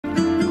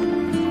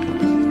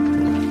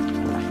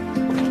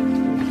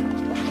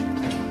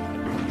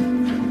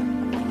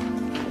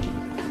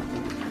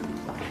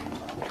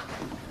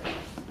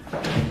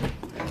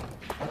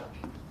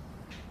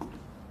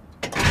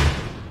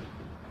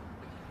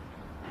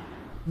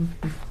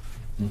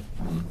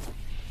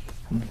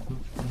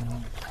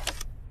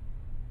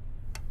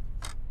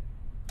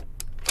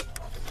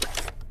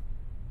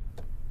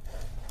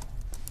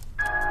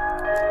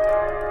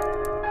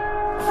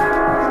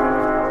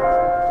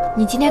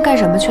你今天干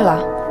什么去了？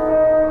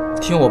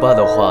听我爸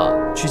的话，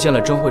去见了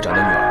甄会长的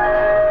女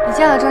儿。你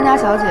见了甄家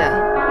小姐，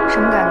什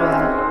么感觉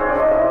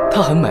啊？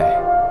她很美，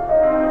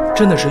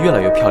真的是越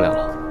来越漂亮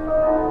了。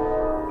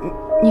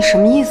你什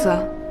么意思？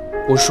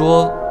我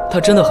说她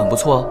真的很不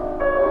错啊。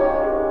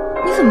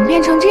你怎么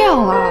变成这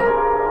样了？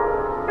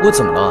我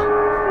怎么了？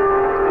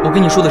我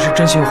跟你说的是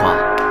真心话。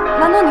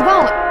难道你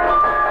忘了？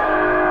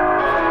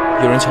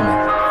有人敲门。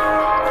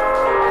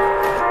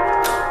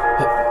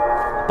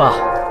爸。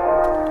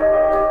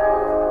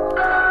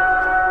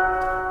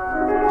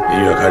音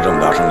乐开这么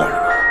大声干什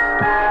么？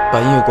把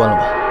音乐关了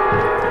吧。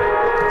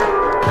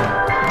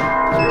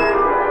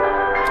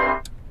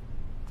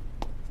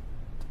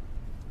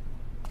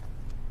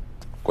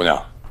姑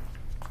娘，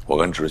我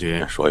跟志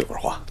军说一会儿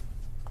话。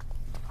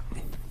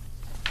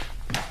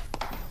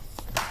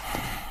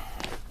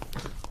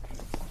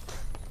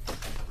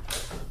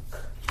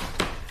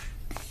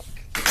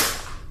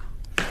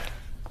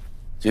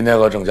今天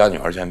和郑家女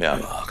儿见面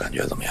了，感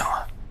觉怎么样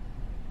啊？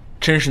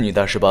真是女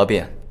大十八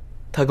变，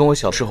她跟我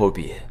小时候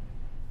比，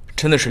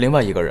真的是另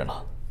外一个人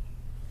了。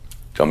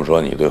这么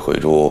说，你对慧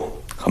珠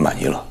很满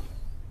意了？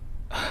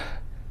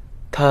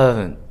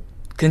她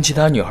跟其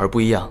他女孩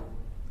不一样，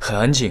很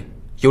安静，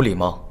有礼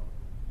貌。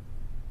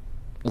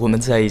我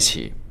们在一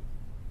起，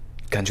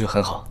感觉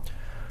很好。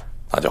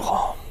那就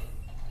好。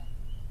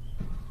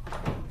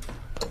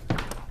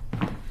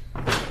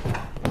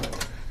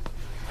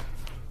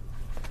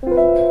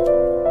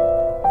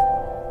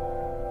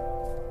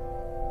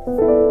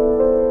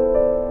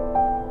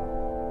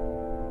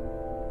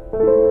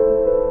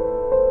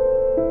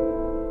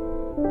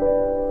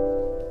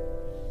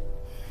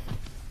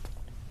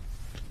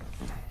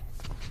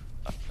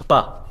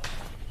爸，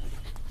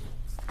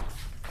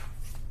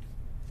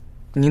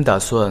您打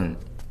算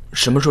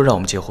什么时候让我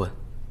们结婚？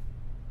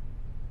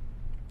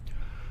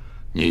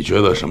你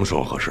觉得什么时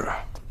候合适？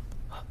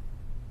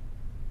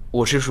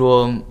我是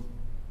说，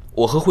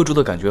我和慧珠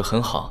的感觉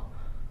很好，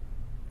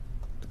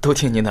都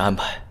听您的安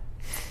排。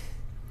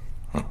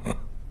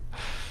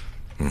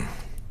嗯。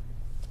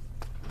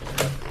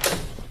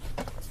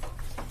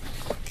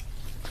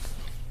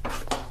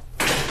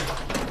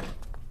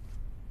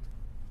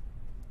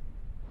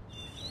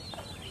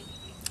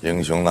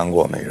英雄难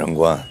过美人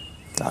关，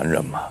男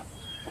人嘛，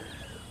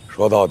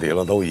说到底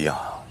了都一样。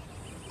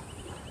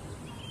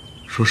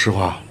说实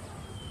话，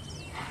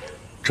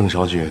郑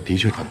小姐的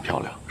确很漂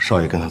亮，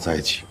少爷跟她在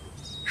一起，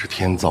是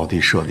天造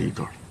地设的一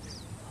对。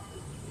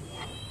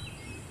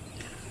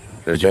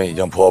志军已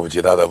经迫不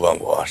及待地问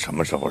我什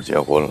么时候结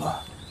婚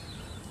了。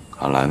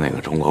看来那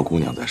个中国姑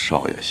娘在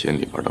少爷心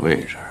里边的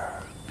位置，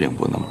并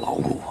不那么牢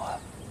固啊。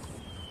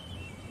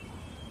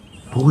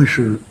不会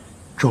是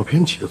照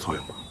片起的作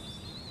用吧？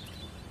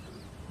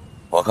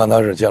我看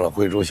他是见了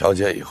慧珠小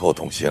姐以后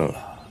动心了。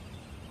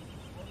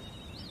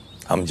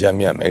他们见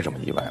面没什么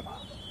意外吧？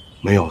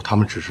没有，他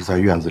们只是在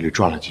院子里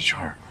转了几圈，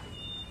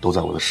都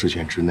在我的视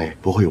线之内，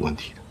不会有问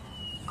题的。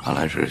看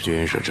来志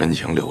军是真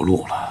情流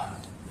露了。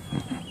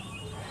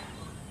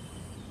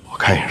我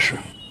看也是，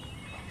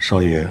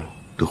少爷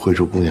对慧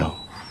珠姑娘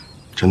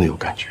真的有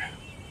感觉，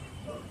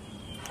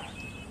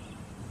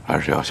还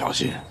是要小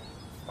心。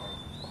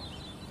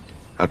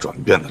他转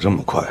变得这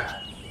么快，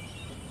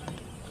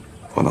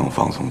不能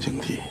放松警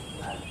惕。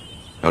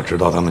要直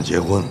到他们结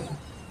婚，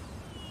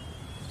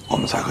我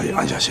们才可以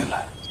安下心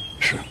来。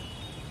是。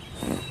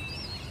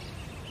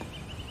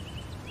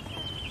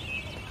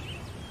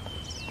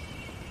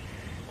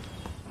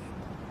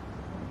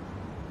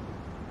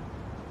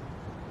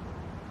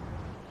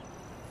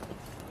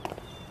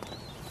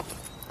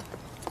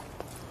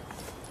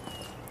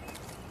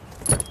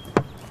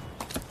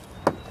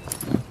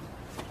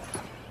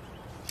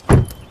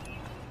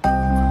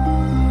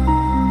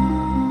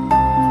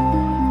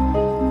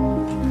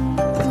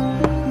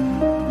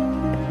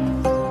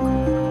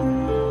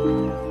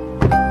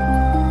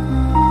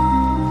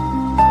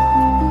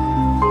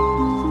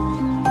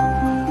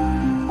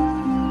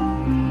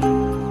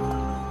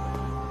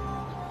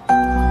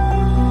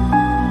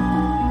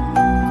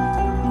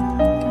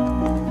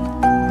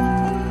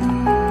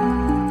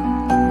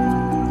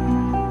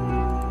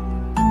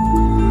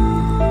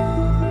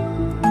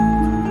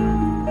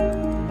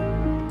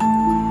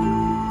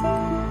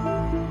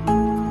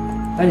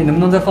哎，你能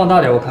不能再放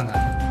大点，我看看？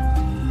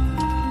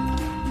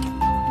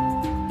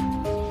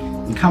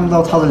你看不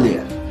到他的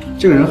脸，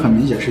这个人很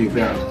明显是有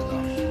备而来的。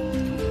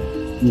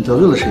你得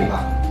罪了谁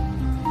吧？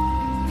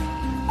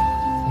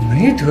我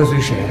没得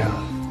罪谁呀。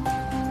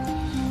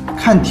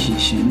看体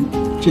型，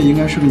这应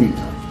该是个女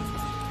的。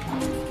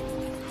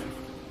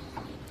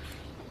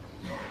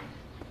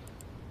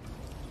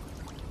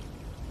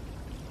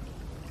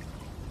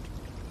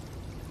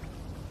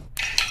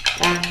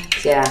啊，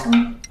姐。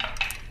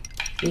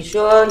你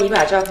说你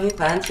把赵平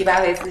凡提拔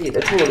为自己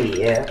的助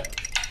理，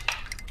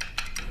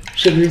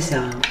是不是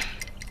想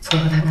撮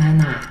合他跟安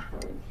娜，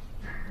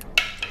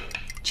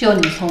就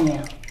你聪明。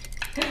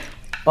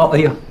哦，哎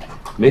呦，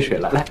没水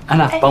了，来，安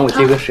娜，帮我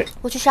接个水。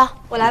我去烧，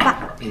我来吧。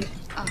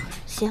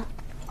行。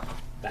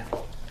来。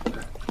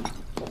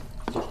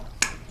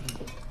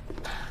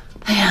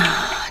哎呀，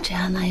这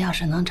安娜要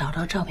是能找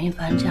到赵平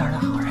凡这样的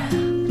好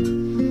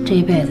人，这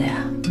一辈子呀，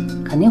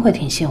肯定会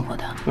挺幸福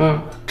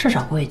的。至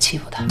少不会欺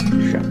负他。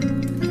是，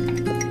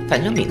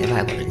反正比那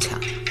外国人强。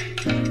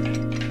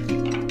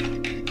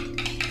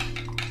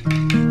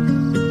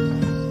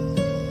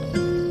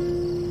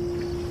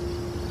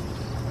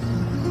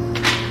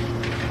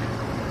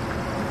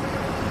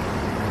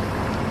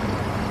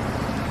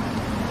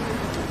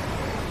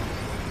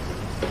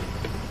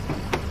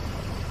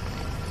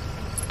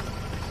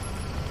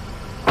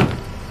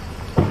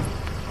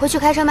回去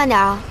开车慢点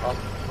啊。好，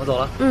我走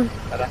了。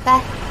拜拜。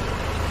拜。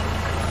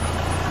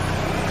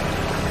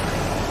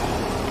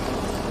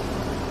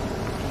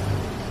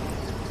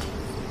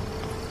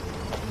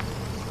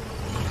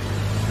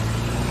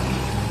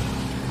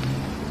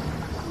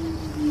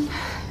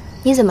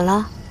你怎么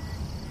了？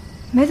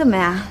没怎么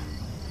呀。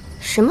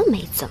什么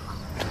没怎么？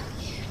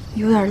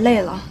有点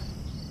累了。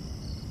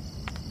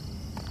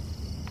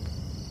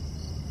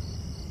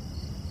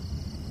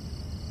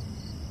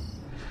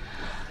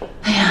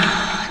哎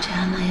呀，这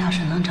安娜要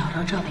是能找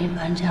到赵平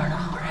凡这样的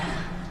好人，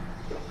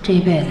这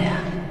一辈子呀，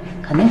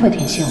肯定会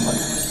挺幸福的。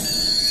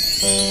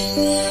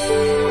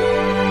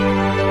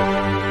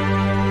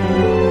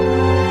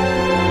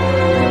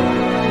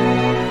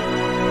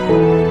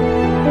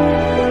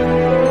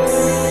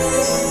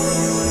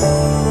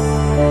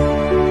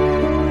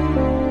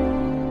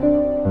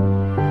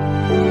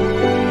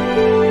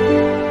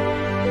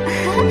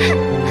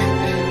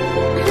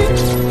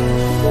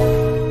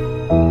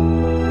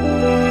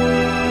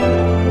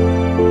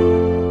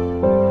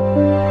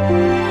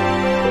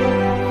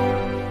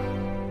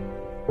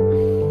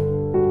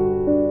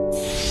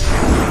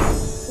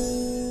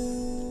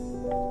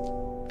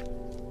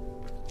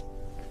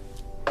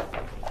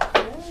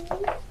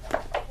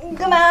你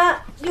干嘛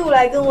又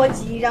来跟我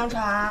挤一张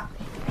床？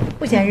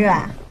不嫌热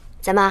啊？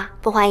怎么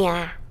不欢迎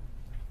啊？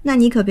那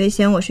你可别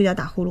嫌我睡觉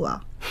打呼噜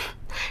啊！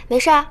没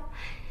事儿，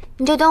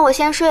你就等我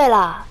先睡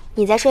了，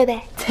你再睡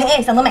呗。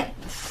嘿，想得美！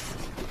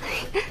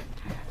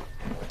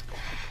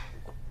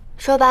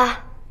说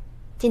吧，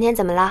今天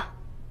怎么了？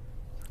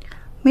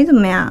没怎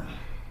么呀。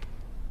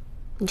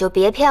你就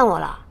别骗我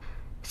了。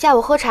下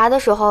午喝茶的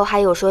时候还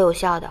有说有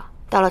笑的，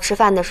到了吃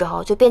饭的时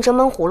候就变成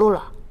闷葫芦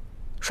了。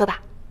说吧，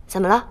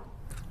怎么了？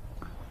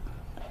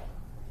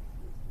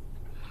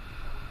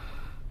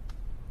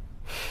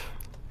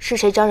是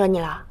谁招惹你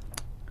了？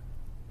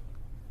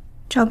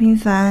赵平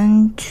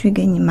凡去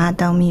给你妈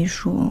当秘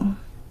书，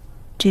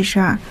这事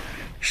儿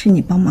是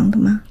你帮忙的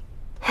吗？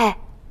嘿，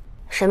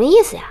什么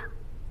意思呀？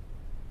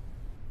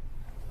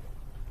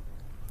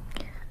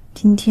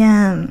今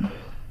天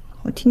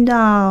我听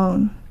到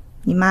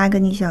你妈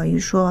跟你小姨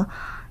说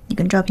你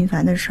跟赵平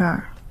凡的事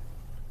儿，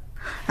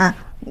啊，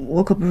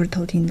我可不是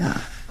偷听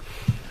的。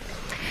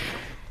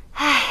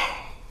唉，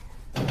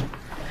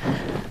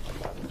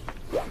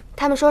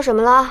他们说什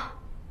么了？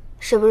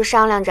是不是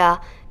商量着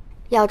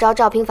要招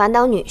赵平凡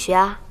当女婿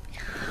啊？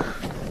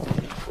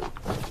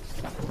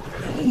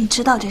你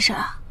知道这事儿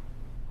啊？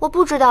我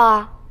不知道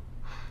啊，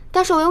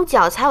但是我用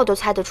脚猜我都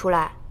猜得出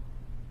来。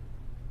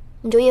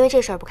你就因为这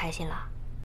事儿不开心了？